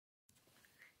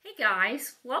Hey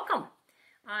guys, welcome.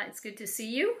 It's good to see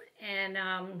you, and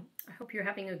I hope you're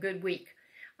having a good week.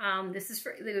 This is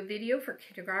for the video for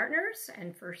kindergartners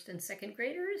and first and second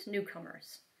graders,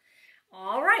 newcomers.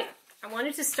 All right, I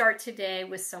wanted to start today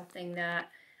with something that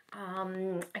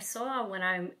I saw when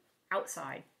I'm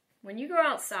outside. When you go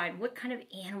outside, what kind of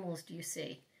animals do you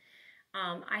see?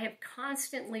 I have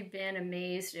constantly been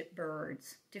amazed at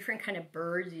birds, different kind of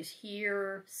birds you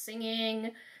hear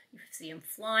singing. You see them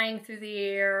flying through the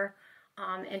air.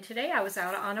 And today I was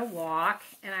out on a walk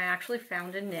and I actually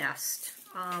found a nest,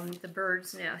 the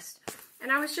bird's nest.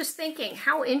 And I was just thinking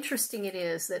how interesting it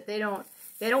is that they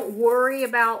don't worry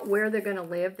about where they're going to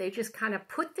live. They just kind of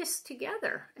put this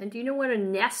together. And do you know what a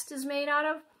nest is made out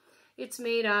of? It's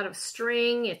made out of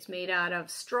string, it's made out of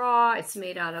straw, it's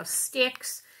made out of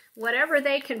sticks. Whatever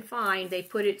they can find, they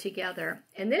put it together.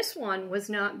 And this one was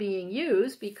not being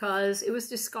used because it was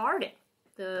discarded.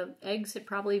 The eggs had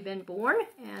probably been born,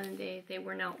 and they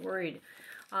were not worried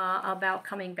about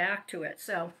coming back to it.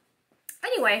 So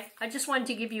anyway, I just wanted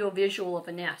to give you a visual of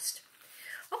a nest.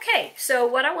 Okay, so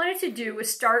what I wanted to do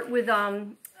was start with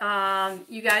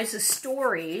you guys'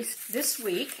 stories this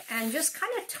week and just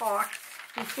kind of talk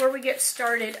before we get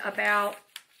started about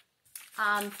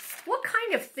what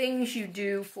kind of things you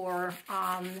do for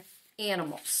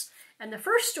animals. And the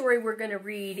first story we're going to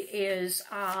read is,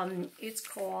 it's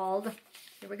called,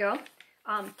 here we go,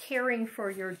 Caring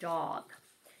for Your Dog.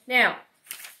 Now,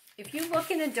 if you look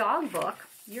in a dog book,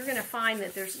 you're going to find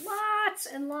that there's lots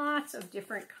and lots of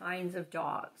different kinds of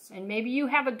dogs. And maybe you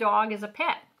have a dog as a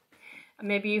pet.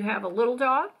 Maybe you have a little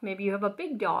dog. Maybe you have a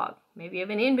big dog. Maybe you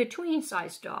have an in-between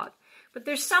sized dog. But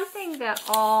there's something that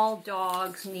all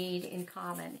dogs need in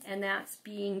common, and that's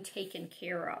being taken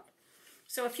care of.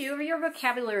 So a few of your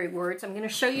vocabulary words I'm going to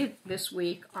show you this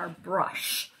week are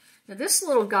brush. Now this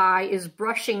little guy is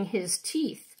brushing his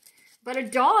teeth, but a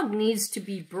dog needs to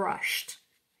be brushed.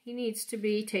 He needs to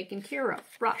be taken care of,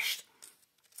 brushed.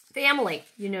 Family,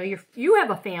 you know, you have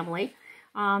a family,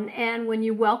 and when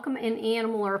you welcome an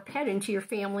animal or a pet into your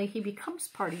family, he becomes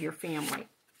part of your family.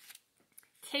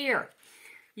 Care.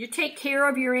 You take care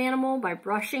of your animal by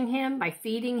brushing him, by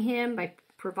feeding him, by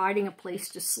providing a place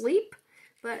to sleep.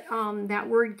 But that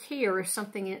word care is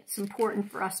something that's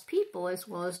important for us people as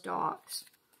well as dogs.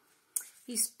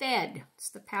 He's fed. It's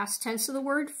the past tense of the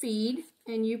word feed,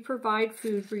 and you provide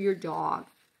food for your dog.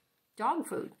 Dog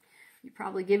food. You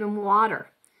probably give him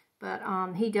water, but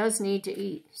he does need to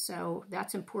eat, so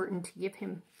that's important to give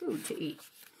him food to eat.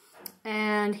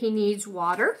 And he needs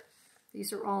water.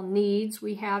 These are all needs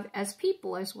we have as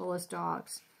people as well as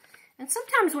dogs. And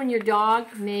sometimes when your dog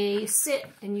may sit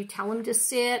and you tell him to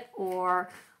sit or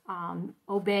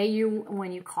obey you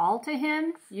when you call to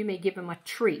him, you may give him a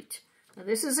treat. Now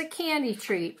this is a candy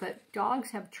treat, but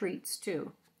dogs have treats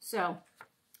too. So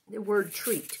the word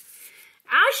treat.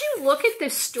 As you look at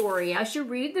this story, as you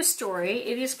read the story,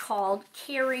 it is called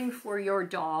Caring for Your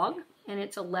Dog, and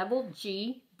it's a level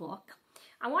G book.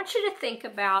 I want you to think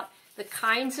about the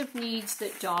kinds of needs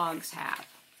that dogs have,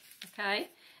 okay?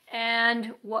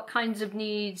 And what kinds of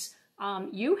needs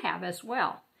you have as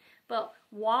well. But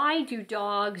why do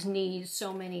dogs need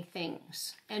so many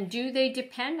things? And do they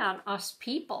depend on us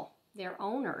people, their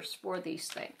owners, for these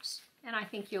things? And I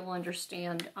think you'll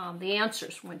understand the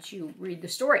answers once you read the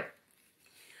story.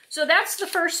 So that's the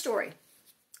first story.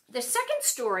 The second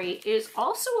story is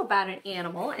also about an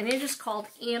animal, and it is called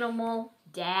Animal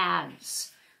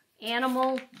Dads.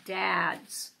 Animal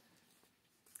Dads.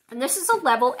 And this is a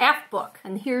level F book,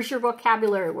 and here's your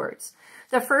vocabulary words.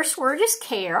 The first word is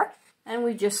care, and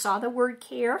we just saw the word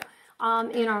care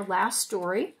in our last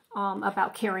story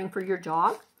about caring for your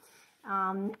dog.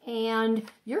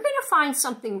 And you're going to find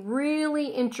something really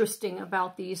interesting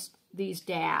about these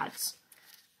dads.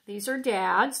 These are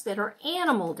dads that are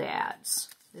animal dads.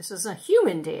 This is a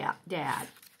human dad.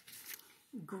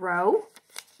 Grow,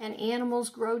 and animals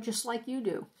grow just like you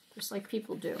do, just like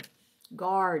people do.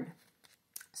 Guard.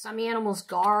 Some animals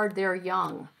guard their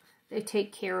young. They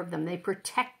take care of them. They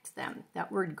protect them.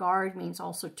 That word guard means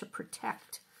also to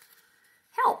protect.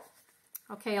 Help.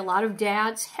 Okay, a lot of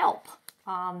dads help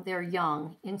their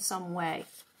young in some way.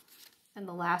 And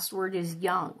the last word is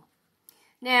young.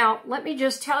 Now, let me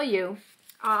just tell you,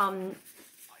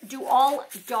 do all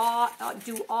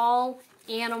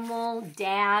animal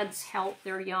dads help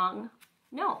their young?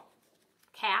 No.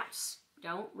 Cats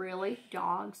don't really.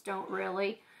 Dogs don't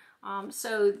really.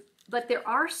 But there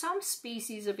are some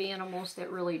species of animals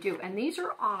that really do. And these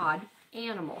are odd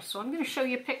animals. So I'm going to show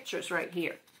you pictures right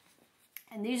here.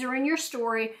 And these are in your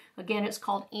story. Again, it's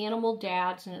called Animal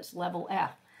Dads, and it's level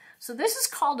F. So this is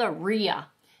called a rhea.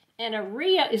 And a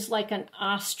rhea is like an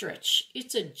ostrich.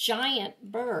 It's a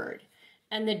giant bird.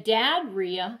 And the dad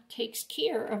rhea takes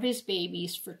care of his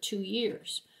babies for 2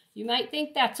 years. You might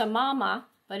think that's a mama,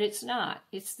 but it's not.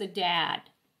 It's the dad.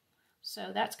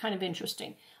 So that's kind of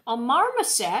interesting. A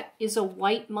marmoset is a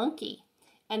white monkey.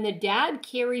 And the dad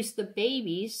carries the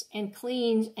babies and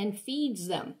cleans and feeds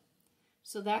them.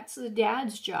 So that's the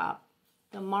dad's job,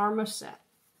 the marmoset.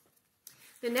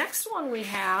 The next one we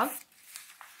have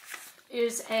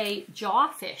is a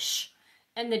jawfish.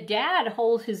 And the dad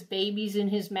holds his babies in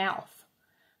his mouth.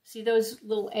 See those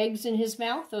little eggs in his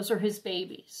mouth? Those are his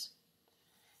babies.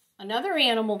 Another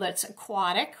animal that's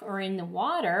aquatic or in the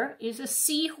water is a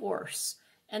seahorse.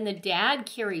 And the dad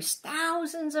carries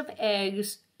thousands of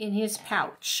eggs in his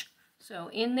pouch. So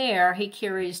in there, he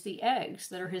carries the eggs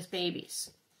that are his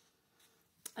babies.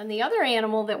 And the other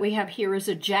animal that we have here is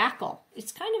a jackal.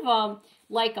 It's kind of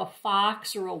like a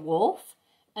fox or a wolf.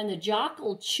 And the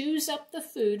jackal chews up the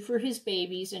food for his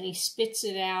babies, and he spits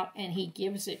it out, and he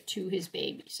gives it to his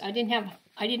babies. I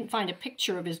didn't find a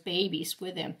picture of his babies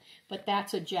with him, but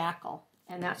that's a jackal,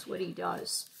 and that's what he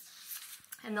does.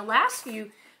 And the last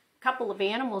couple of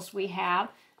animals we have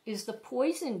is the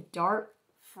poison dart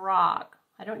frog.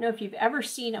 I don't know if you've ever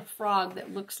seen a frog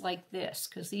that looks like this,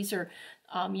 because these are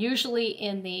usually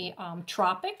in the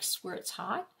tropics where it's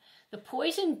hot. The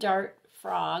poison dart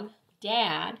frog,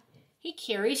 dad, he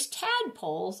carries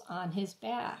tadpoles on his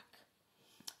back.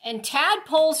 And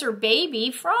tadpoles are baby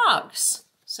frogs.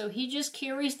 So he just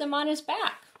carries them on his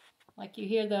back. Like you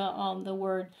hear the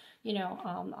word,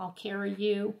 I'll carry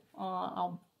you,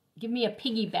 give me a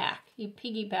piggyback. He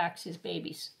piggybacks his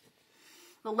babies.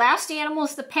 The last animal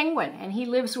is the penguin, and he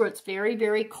lives where it's very,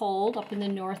 very cold up in the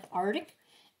North Arctic.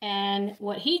 And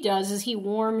what he does is he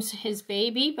warms his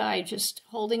baby by just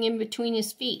holding him between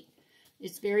his feet.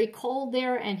 It's very cold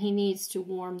there, and he needs to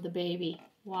warm the baby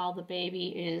while the baby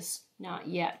is not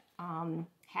yet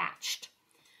hatched.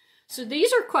 So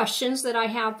these are questions that I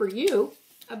have for you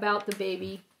about the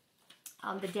baby,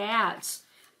 the dads.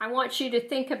 I want you to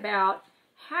think about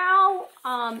how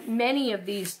many of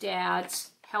these dads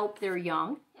help their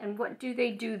young, and what do they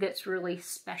do that's really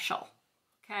special,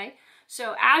 okay?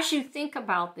 So as you think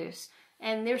about this,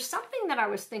 and there's something that I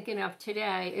was thinking of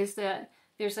today, is that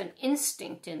there's an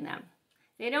instinct in them.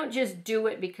 They don't just do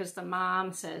it because the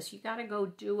mom says, you got to go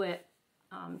do it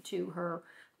to her,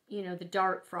 the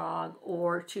dart frog,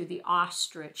 or to the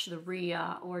ostrich, the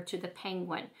rhea, or to the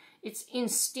penguin. It's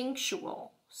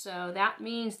instinctual. So that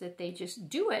means that they just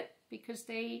do it because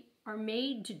they are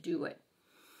made to do it.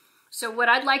 So what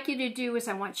I'd like you to do is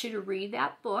I want you to read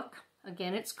that book.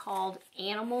 Again, it's called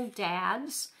Animal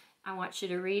Dads. I want you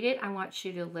to read it. I want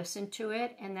you to listen to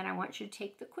it. And then I want you to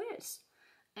take the quiz.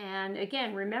 And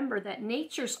again, remember that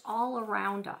nature's all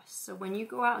around us. So when you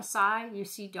go outside, you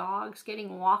see dogs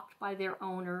getting walked by their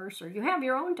owners, or you have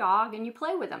your own dog and you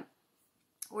play with them,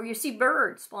 or you see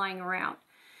birds flying around.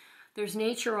 There's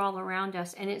nature all around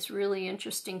us, and it's really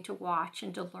interesting to watch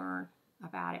and to learn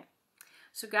about it.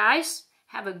 So guys,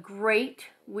 have a great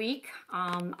week.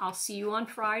 I'll see you on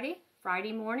Friday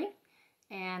morning.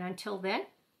 And until then,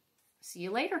 see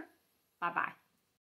you later. Bye-bye.